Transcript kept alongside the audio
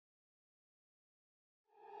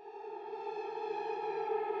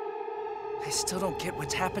I still don't get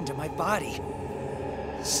what's happened to my body.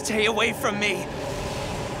 Stay away from me!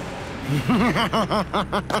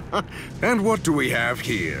 And what do we have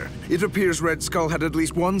here? It appears Red Skull had at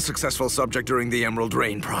least one successful subject during the Emerald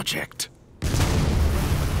Rain project.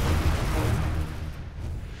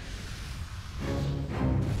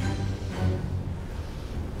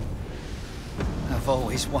 I've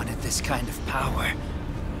always wanted this kind of power.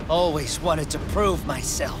 Always wanted to prove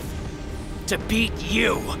myself. To beat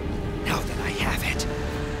you. Now that I have it.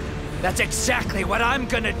 That's exactly what I'm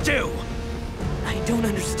gonna do! I don't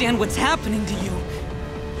understand what's happening to you.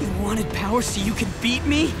 You wanted power so you could beat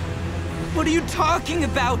me? What are you talking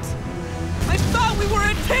about? I thought we were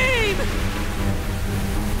a team!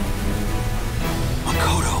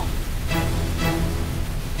 Makoto.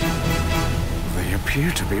 They appear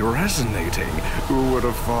to be resonating. Who would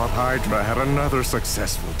have thought Hydra had another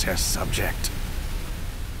successful test subject?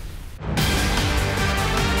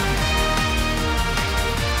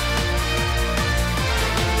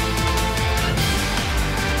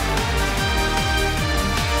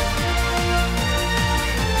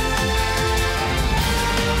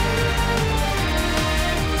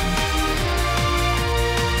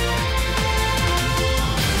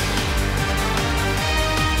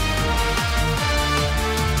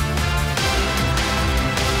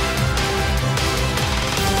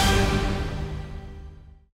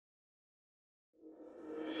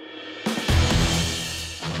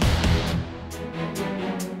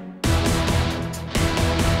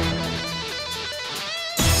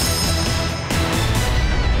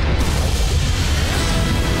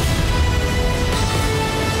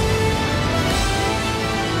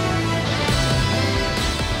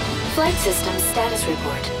 Flight Systems Status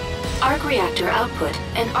Report. Arc Reactor output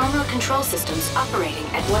and armor control systems operating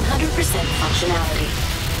at 100%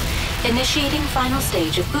 functionality. Initiating final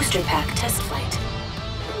stage of Booster Pack test flight.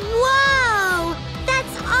 Whoa!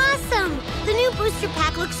 That's awesome! The new Booster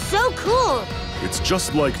Pack looks so cool! It's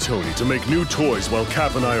just like Tony to make new toys while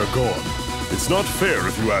Cap and I are gone. It's not fair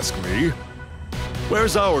if you ask me.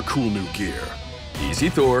 Where's our cool new gear? Easy,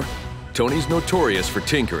 Thor. Tony's notorious for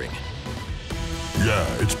tinkering. Yeah,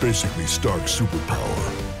 it's basically Stark's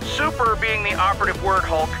superpower. Super being the operative word,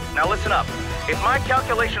 Hulk. Now listen up. If my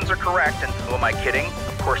calculations are correct, and who am I kidding?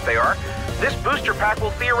 Of course they are. This booster pack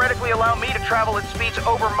will theoretically allow me to travel at speeds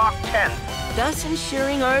over Mach 10. Thus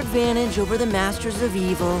ensuring our advantage over the Masters of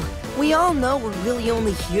Evil. We all know we're really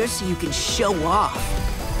only here so you can show off.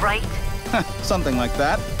 Right? Something like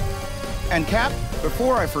that. And Cap,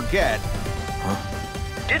 before I forget...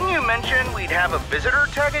 Didn't you mention we'd have a visitor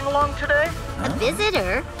tagging along today? A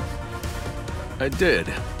visitor? I did.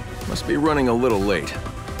 Must be running a little late.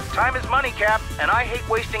 Time is money, Cap, and I hate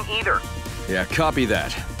wasting either. Yeah, copy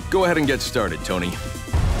that. Go ahead and get started, Tony.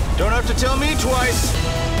 Don't have to tell me twice.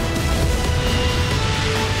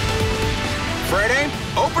 Friday,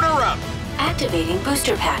 open her up. Activating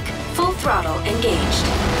Booster Pack. Full throttle engaged.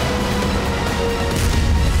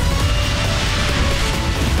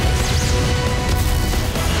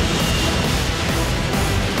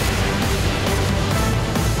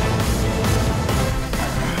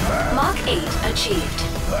 Mach 8 achieved.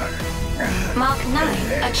 Mach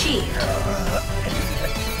 9 achieved.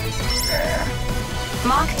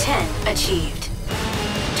 Mach 10 achieved.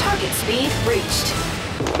 Target speed reached.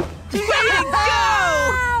 Way to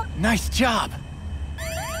go! Nice job!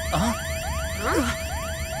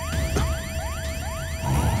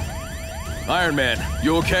 Iron Man,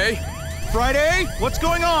 you okay? Friday, what's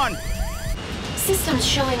going on? Systems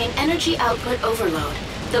showing an energy output overload.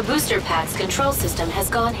 The booster pack's control system has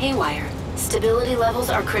gone haywire. Stability levels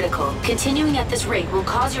are critical. Continuing at this rate will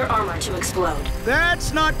cause your armor to explode.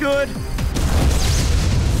 That's not good.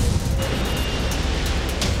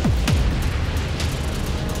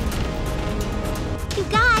 You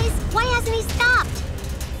guys, why hasn't he stopped?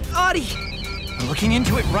 Audie! I'm looking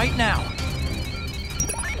into it right now.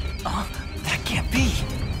 That can't be.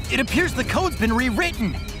 It appears the code's been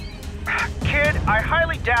rewritten. Kid, I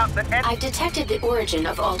highly doubt that I've detected the origin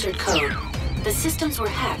of altered code. The systems were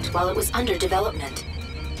hacked while it was under development.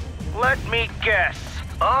 Let me guess.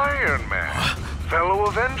 Iron Man. Fellow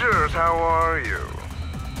Avengers, how are you?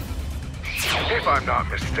 If I'm not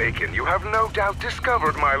mistaken, you have no doubt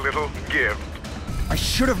discovered my little gift. I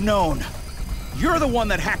should have known. You're the one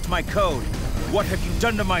that hacked my code. What have you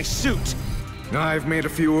done to my suit? I've made a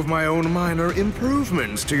few of my own minor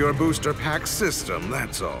improvements to your booster pack system,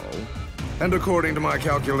 that's all. And according to my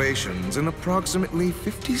calculations, in approximately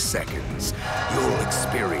 50 seconds, you'll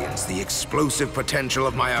experience the explosive potential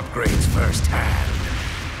of my upgrades firsthand.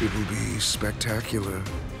 It will be spectacular.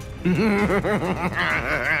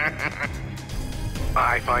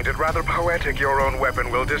 I find it rather poetic your own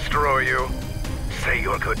weapon will destroy you. Say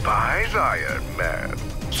your goodbyes, Iron Man.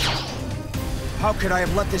 How could I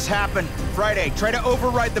have let this happen? Friday, try to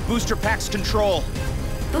override the booster pack's control.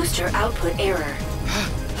 Booster output error.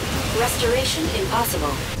 Restoration impossible.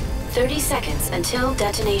 30 seconds until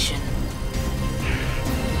detonation.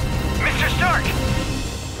 Mr. Stark!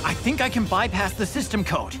 I think I can bypass the system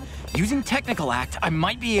code. Using Technical Act, I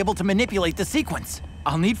might be able to manipulate the sequence.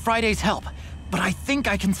 I'll need Friday's help, but I think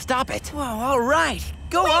I can stop it. Whoa, all right.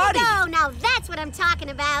 Go, Way to Audie! go! Now that's what I'm talking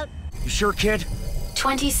about. You sure, kid?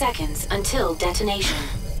 20 seconds until detonation.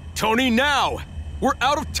 Tony, now! We're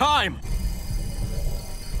out of time!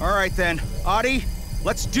 All right then. Audie,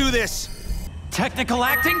 let's do this. Technical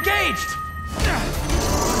Act engaged!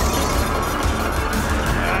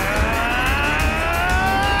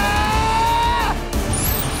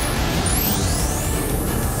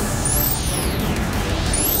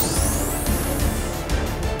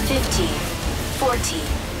 Fifteen, 14,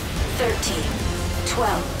 13,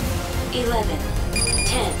 12, 11,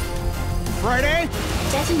 10. Friday?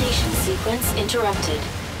 Detonation sequence interrupted.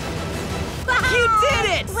 You did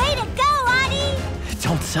it! Way to go, Audie!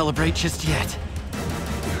 Don't celebrate just yet.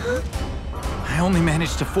 I only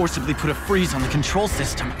managed to forcibly put a freeze on the control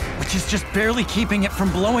system, which is just barely keeping it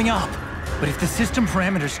from blowing up. But if the system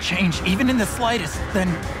parameters change, even in the slightest, then...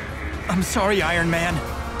 I'm sorry, Iron Man.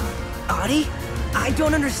 Audie? I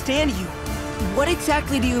don't understand you. What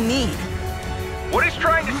exactly do you mean? What he's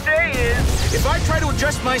trying to say is... If I try to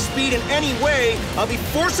adjust my speed in any way, I'll be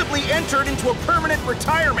forcibly entered into a permanent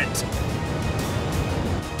retirement.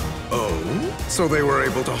 Oh? So they were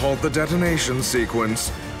able to halt the detonation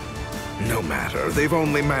sequence. No matter, they've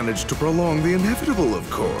only managed to prolong the inevitable, of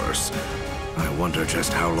course. I wonder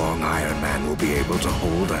just how long Iron Man will be able to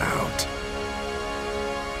hold out.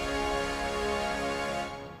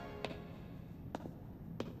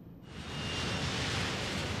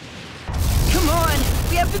 Come on!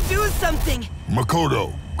 We have to do something!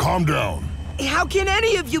 Makoto, calm down. How can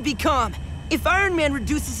any of you be calm? If Iron Man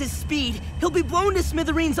reduces his speed, he'll be blown to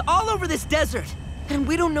smithereens all over this desert. And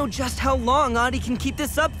we don't know just how long Audie can keep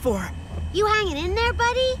this up for. You hanging in there,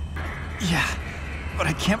 buddy? Yeah, but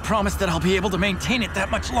I can't promise that I'll be able to maintain it that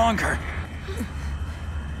much longer.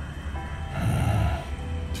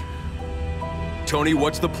 Tony,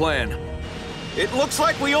 what's the plan? It looks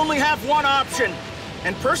like we only have one option.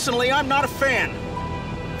 And personally, I'm not a fan.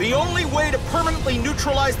 The only way to permanently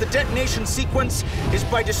neutralize the detonation sequence is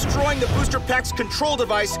by destroying the booster pack's control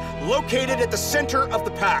device located at the center of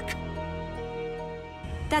the pack.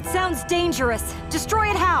 That sounds dangerous. Destroy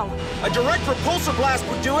it how? A direct repulsor blast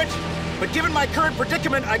would do it, but given my current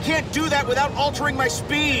predicament, I can't do that without altering my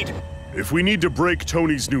speed. If we need to break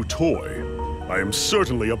Tony's new toy, I am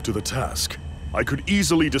certainly up to the task. I could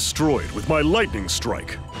easily destroy it with my lightning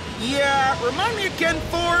strike. Yeah, remind me again,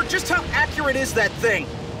 Thor, just how accurate is that thing?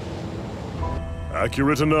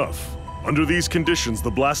 Accurate enough. Under these conditions,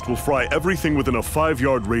 the blast will fry everything within a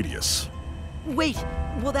 5-yard radius. Wait,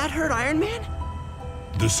 will that hurt Iron Man?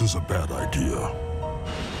 This is a bad idea.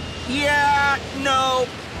 Yeah, no,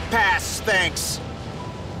 pass, thanks.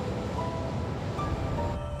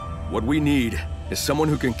 What we need is someone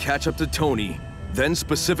who can catch up to Tony, then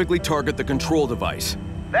specifically target the control device.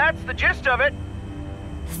 That's the gist of it.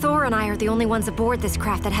 Thor and I are the only ones aboard this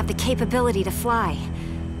craft that have the capability to fly.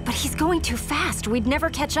 But he's going too fast. We'd never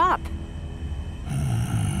catch up.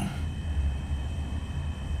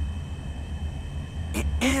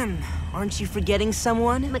 Aren't you forgetting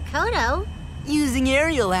someone? Makoto? Using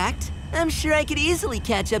Aerial Act, I'm sure I could easily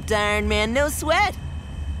catch up to Iron Man, no sweat.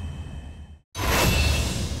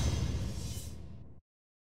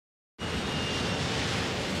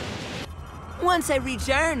 Once I reach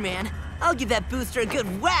Iron Man, I'll give that booster a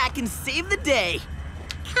good whack and save the day.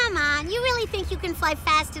 Come on, you really think you can fly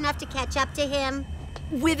fast enough to catch up to him?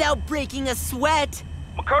 Without breaking a sweat.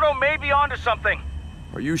 Makoto may be onto something.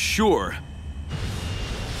 Are you sure?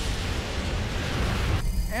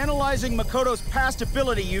 Analyzing Makoto's past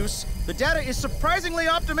ability use, the data is surprisingly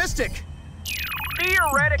optimistic.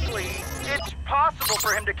 Theoretically, it's possible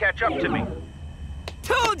for him to catch up to me.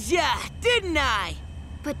 Told ya, didn't I?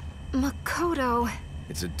 But Makoto...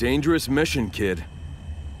 It's a dangerous mission, kid.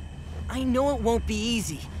 I know it won't be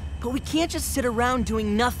easy, but we can't just sit around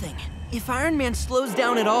doing nothing. If Iron Man slows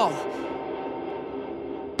down at all...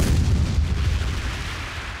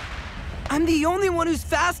 I'm the only one who's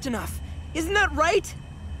fast enough. Isn't that right?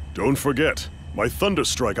 Don't forget, my Thunder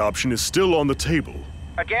Strike option is still on the table.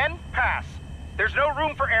 Again, pass. There's no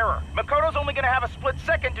room for error. Makoto's only gonna have a split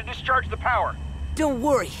second to discharge the power. Don't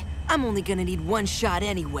worry, I'm only gonna need one shot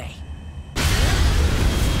anyway.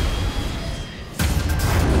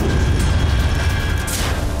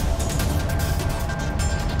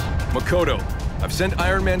 Makoto, I've sent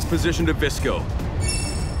Iron Man's position to Visco.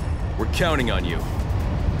 We're counting on you.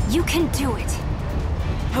 You can do it.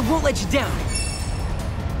 I won't let you down.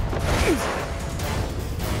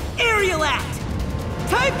 Aerial act!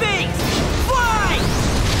 Type A's! Fly!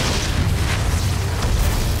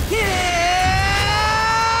 Yeah!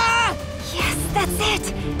 Yes, that's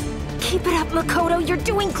it! Keep it up, Makoto. You're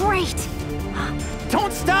doing great!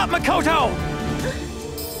 Don't stop, Makoto!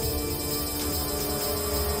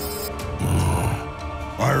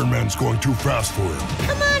 Iron Man's going too fast for him.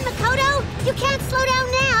 Come on, Makoto! You can't slow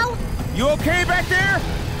down now! You okay back there?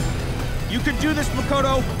 You can do this,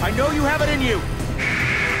 Makoto. I know you have it in you.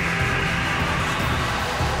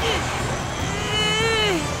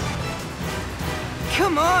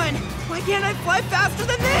 Come on! Why can't I fly faster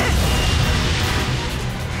than this?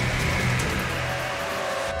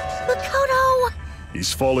 Makoto!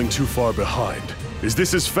 He's falling too far behind. Is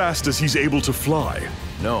this as fast as he's able to fly?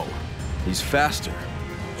 No, he's faster.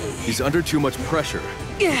 He's under too much pressure.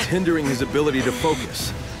 It's hindering his ability to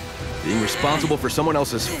focus. Being responsible for someone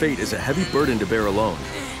else's fate is a heavy burden to bear alone.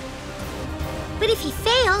 But if he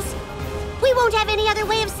fails, we won't have any other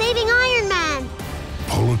way of saving Iron Man!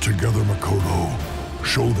 Pull it together, Makoto.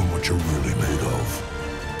 Show them what you're really made of.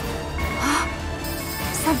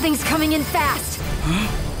 Something's coming in fast.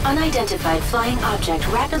 Unidentified flying object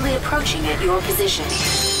rapidly approaching at your position.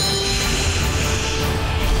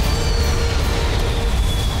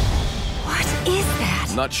 What is that?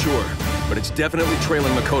 I'm not sure, but it's definitely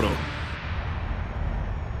trailing Makoto.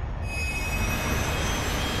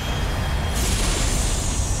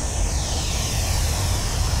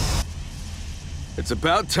 It's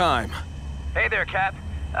about time. Hey there, Cap.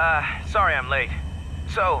 Sorry I'm late.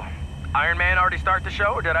 So, Iron Man already start the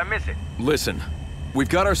show, or did I miss it? Listen, we've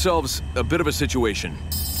got ourselves a bit of a situation.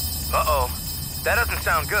 Uh-oh. That doesn't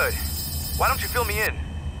sound good. Why don't you fill me in?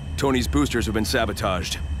 Tony's boosters have been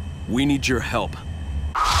sabotaged. We need your help.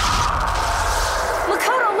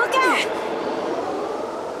 Makoto, look out!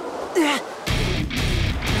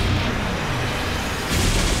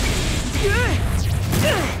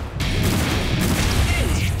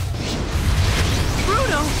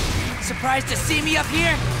 Bruno! Surprised to see me up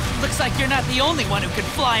here? Looks like you're not the only one who can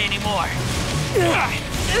fly anymore.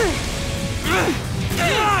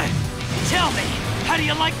 Tell me, how do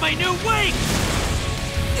you like my new wings?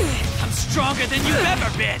 I'm stronger than you've ever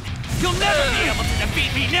been. You'll never be able to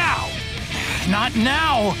defeat me now. Not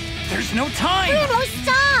now. There's no time. Bruno,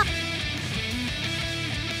 stop!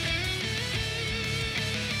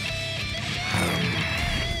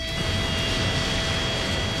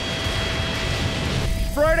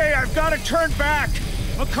 Friday, I've got to turn back.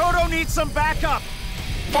 Makoto needs some backup.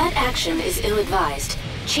 That action is ill-advised.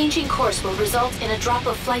 Changing course will result in a drop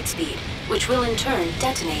of flight speed, which will in turn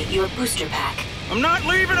detonate your booster pack. I'm not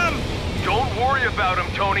leaving him! Don't worry about him,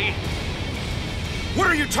 Tony. What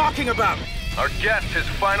are you talking about? Our guest has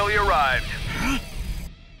finally arrived.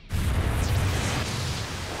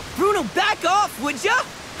 Bruno, back off, would ya?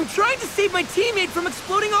 I'm trying to save my teammate from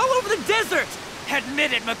exploding all over the desert!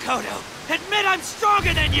 Admit it, Makoto. Admit I'm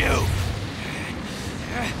stronger than you.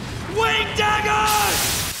 Wing dagger!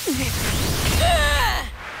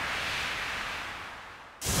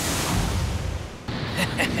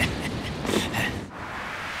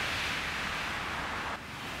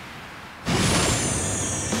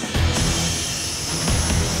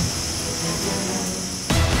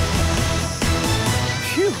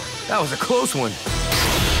 Phew, that was a close one.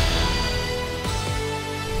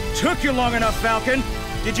 Took you long enough, Falcon.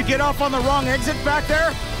 Did you get off on the wrong exit back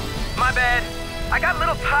there? My bad. I got a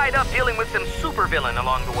little tied up dealing with some supervillain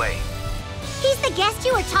along the way. He's the guest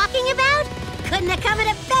you were talking about? Couldn't have come at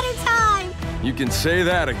a better time! You can say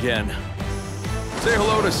that again. Say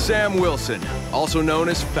hello to Sam Wilson, also known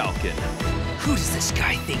as Falcon. Who does this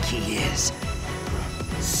guy think he is?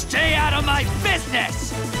 Stay out of my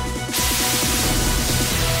business!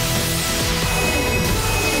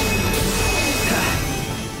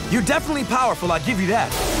 You're definitely powerful, I'll give you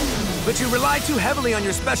that. But you rely too heavily on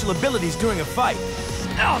your special abilities during a fight.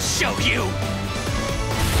 I'll show you!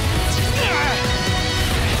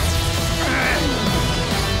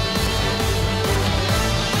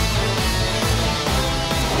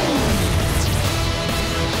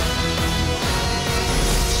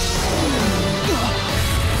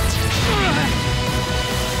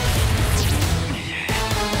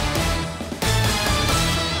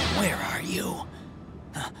 Where are you?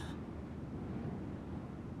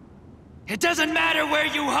 It doesn't matter where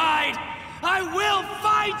you hide! I will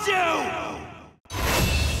find you!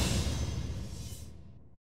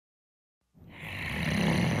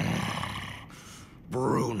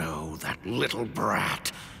 Bruno, that little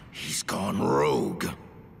brat. He's gone rogue.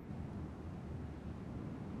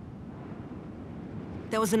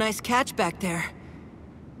 That was a nice catch back there.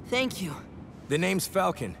 Thank you. The name's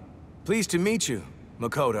Falcon. Pleased to meet you,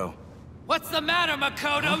 Makoto. What's the matter,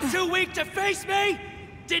 Makoto? Too weak to face me?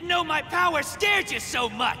 Didn't know my power scared you so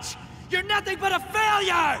much. You're nothing but a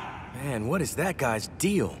failure! Man, what is that guy's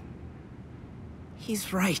deal?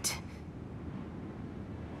 He's right.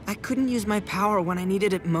 I couldn't use my power when I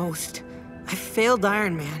needed it most. I failed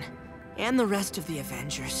Iron Man, and the rest of the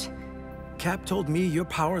Avengers. Cap told me your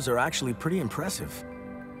powers are actually pretty impressive.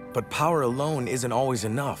 But power alone isn't always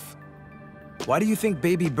enough. Why do you think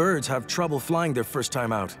baby birds have trouble flying their first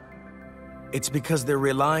time out? It's because they're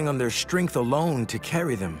relying on their strength alone to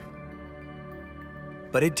carry them.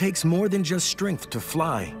 But it takes more than just strength to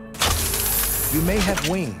fly. You may have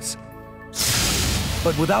wings,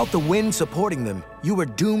 but without the wind supporting them, you are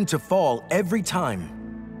doomed to fall every time.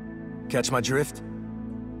 Catch my drift?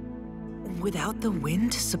 Without the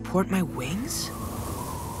wind to support my wings?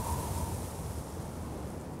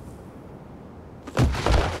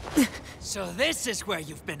 So this is where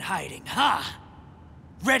you've been hiding, huh?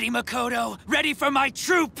 Ready, Makoto? Ready for my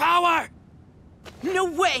true power? No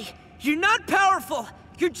way! You're not powerful!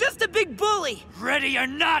 You're just a big bully! Ready or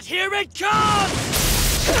not, here it comes!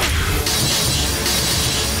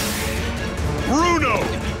 Bruno!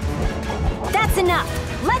 That's enough!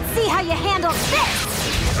 Let's see how you handle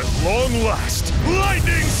this! At long last,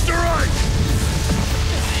 lightning strike!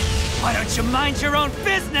 Why don't you mind your own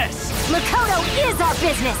business? Makoto is our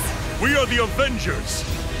business! We are the Avengers.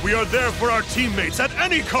 We are there for our teammates at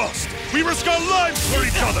any cost. We risk our lives for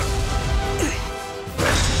each other.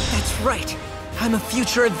 That's right. I'm a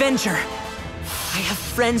future Avenger. I have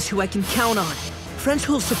friends who I can count on. Friends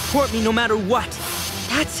who'll support me no matter what.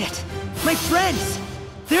 That's it. My friends.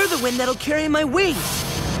 They're the wind that'll carry my wings.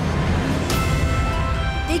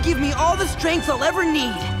 They give me all the strength I'll ever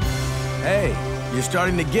need. Hey, you're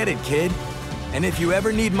starting to get it, kid. And if you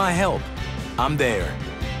ever need my help, I'm there.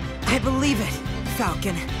 I believe it,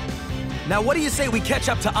 Falcon. Now what do you say we catch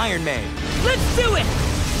up to Iron Man? Let's do it!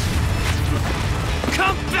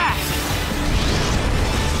 Come back!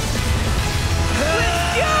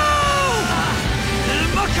 Let's go!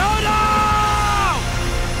 Makoto!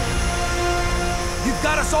 You've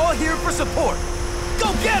got us all here for support.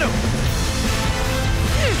 Go get him!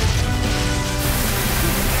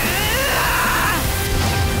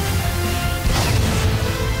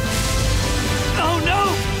 Oh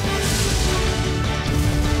no!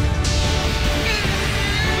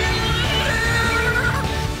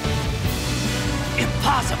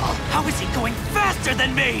 Impossible! How is he going faster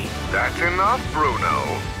than me? That's enough,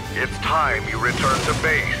 Bruno. It's time you return to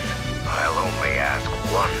base. I'll only ask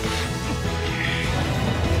once.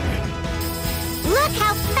 Look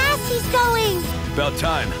how fast he's going! About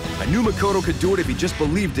time. I knew Makoto could do it if he just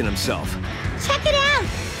believed in himself. Check it out!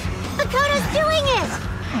 Makoto's doing it!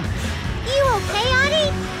 You okay,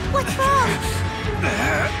 Adi? What's wrong?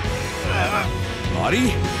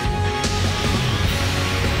 Adi?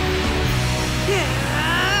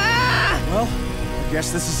 Well, I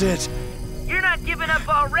guess this is it. You're not giving up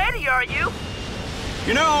already, are you?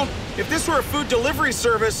 You know, if this were a food delivery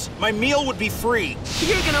service, my meal would be free.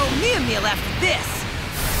 You're gonna owe me a meal after this.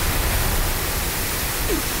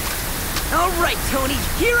 All right, Tony,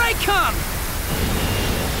 here I come!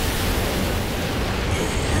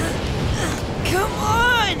 Come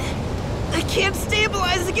on! I can't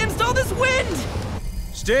stabilize against all this wind!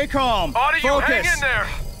 Stay calm. Adi, you hang in there!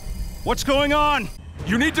 What's going on?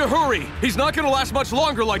 You need to hurry! He's not gonna last much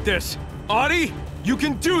longer like this! Adi, you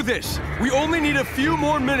can do this! We only need a few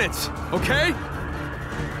more minutes, okay?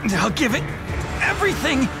 I'll give it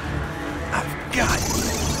everything I've got.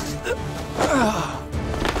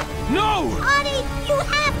 No! Adi, you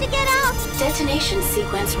have to get up! Detonation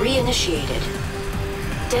sequence reinitiated.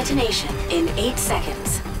 Detonation in 8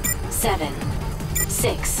 seconds. 7,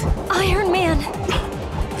 6, Iron Man!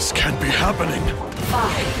 This can't be happening.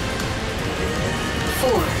 5, 4,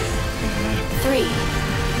 3,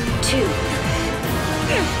 2.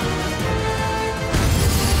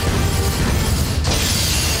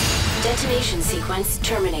 Detonation sequence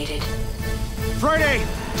terminated. Friday,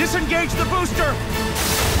 disengage the booster!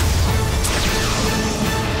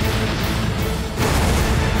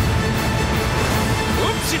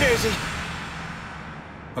 Oopsie daisy!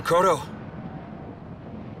 Makoto.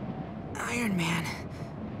 Iron Man.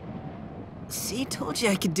 See, told you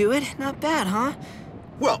I could do it. Not bad, huh?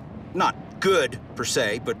 Well, not good, per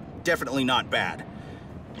se, but definitely not bad.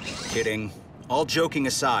 Kidding. All joking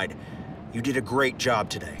aside, you did a great job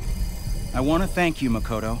today. I want to thank you,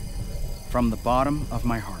 Makoto, from the bottom of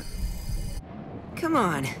my heart. Come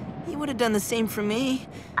on. He would have done the same for me.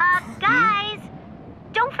 Guys,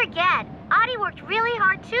 don't forget, Adi worked really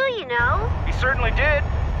hard too, you know? He certainly did,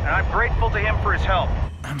 and I'm grateful to him for his help.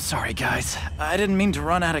 I'm sorry, guys. I didn't mean to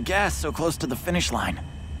run out of gas so close to the finish line.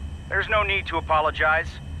 There's no need to apologize.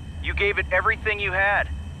 You gave it everything you had.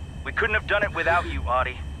 We couldn't have done it without you,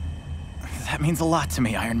 Adi. That means a lot to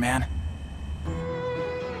me, Iron Man.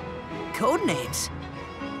 Code names?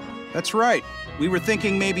 That's right. We were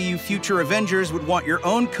thinking maybe you future Avengers would want your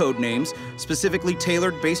own code names, specifically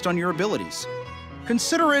tailored based on your abilities.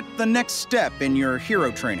 Consider it the next step in your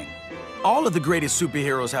hero training. All of the greatest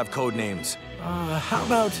superheroes have code names. How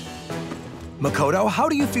about... Makoto, how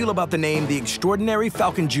do you feel about the name the Extraordinary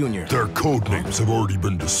Falcon Jr.? Their code names have already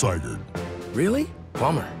been decided. Really?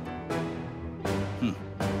 Bummer.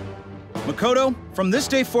 Makoto, from this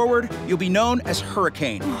day forward, you'll be known as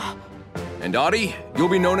Hurricane. And Adi, you'll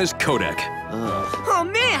be known as Kodak. Oh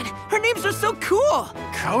man, her names are so cool!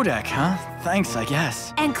 Kodak, huh? Thanks, I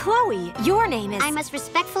guess. And Chloe, your name is... I must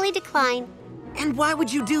respectfully decline. And why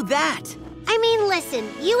would you do that? I mean, listen,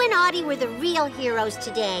 you and Adi were the real heroes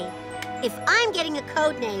today. If I'm getting a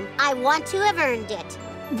code name, I want to have earned it.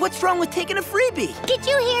 What's wrong with taking a freebie? Did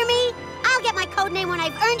you hear me? I'll get my code name when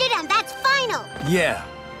I've earned it, and that's final. Yeah.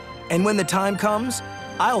 And when the time comes,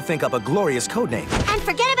 I'll think up a glorious code name. And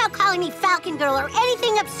forget about calling me Falcon Girl or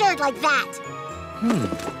anything absurd like that.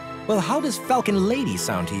 Well, how does Falcon Lady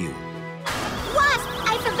sound to you? Wasp,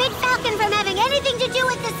 I forbid Falcon from having anything to do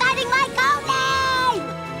with deciding my code name!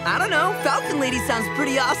 I don't know, Falcon Lady sounds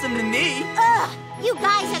pretty awesome to me. Ugh, you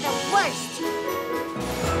guys are the worst.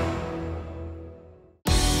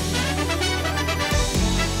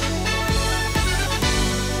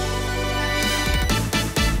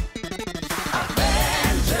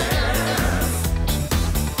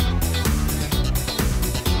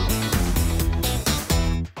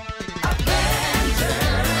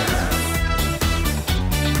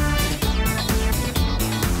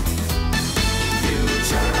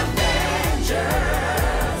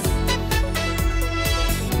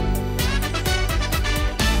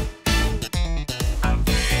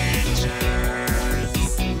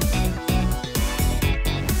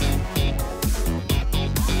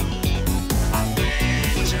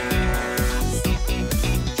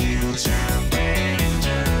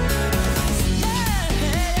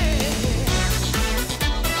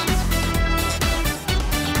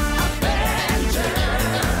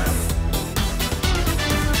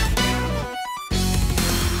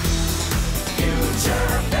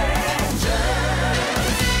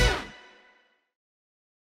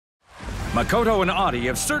 Makoto and Adi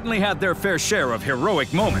have certainly had their fair share of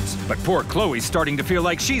heroic moments, but poor Chloe's starting to feel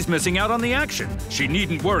like she's missing out on the action. She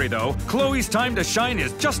needn't worry though, Chloe's time to shine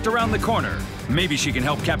is just around the corner. Maybe she can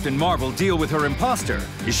help Captain Marvel deal with her imposter.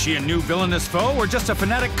 Is she a new villainous foe or just a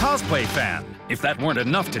fanatic cosplay fan? If that weren't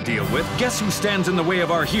enough to deal with, guess who stands in the way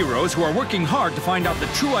of our heroes who are working hard to find out the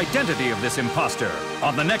true identity of this imposter?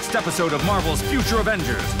 On the next episode of Marvel's Future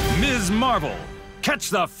Avengers, Ms. Marvel. Catch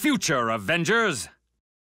the future, Avengers!